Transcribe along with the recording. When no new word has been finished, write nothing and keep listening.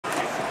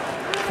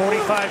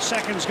45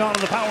 seconds gone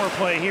on the power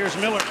play. Here's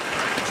Miller.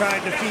 Tried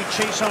to feed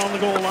Chason on the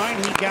goal line.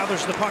 He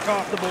gathers the puck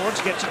off the boards,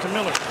 gets it to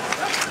Miller.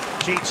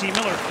 JT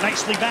Miller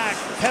nicely back.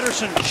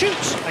 Pettersson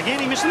shoots.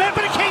 Again, he missed the net,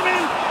 but it came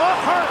in off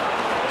Hart.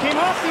 Came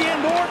off the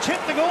end boards, hit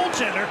the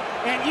goaltender,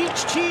 and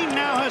each team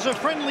now has a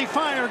friendly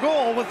fire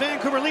goal with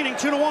Vancouver leading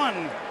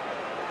 2-1.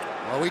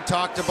 Well, we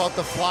talked about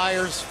the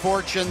Flyers'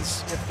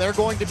 fortunes. If they're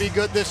going to be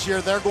good this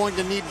year, they're going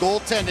to need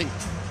goaltending.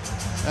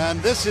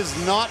 And this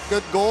is not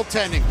good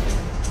goaltending.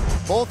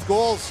 Both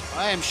goals,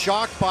 I am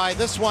shocked by.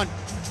 This one,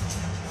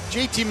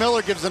 JT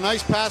Miller gives a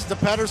nice pass to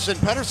Pettersson.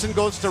 Pettersson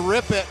goes to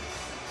rip it,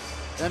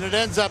 and it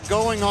ends up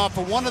going off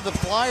of one of the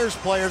Flyers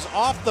players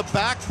off the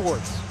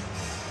backboards.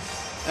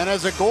 And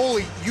as a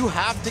goalie, you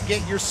have to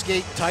get your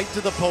skate tight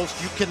to the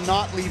post. You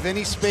cannot leave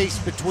any space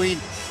between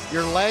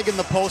your leg and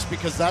the post,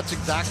 because that's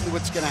exactly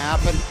what's going to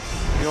happen.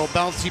 You know,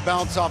 bouncy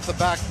bounce off the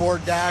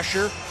backboard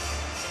dasher.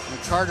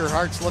 And Carter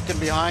Hart's looking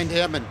behind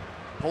him and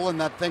pulling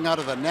that thing out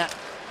of the net.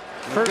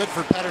 Good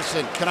for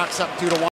Pettersson. Canucks up 2-1.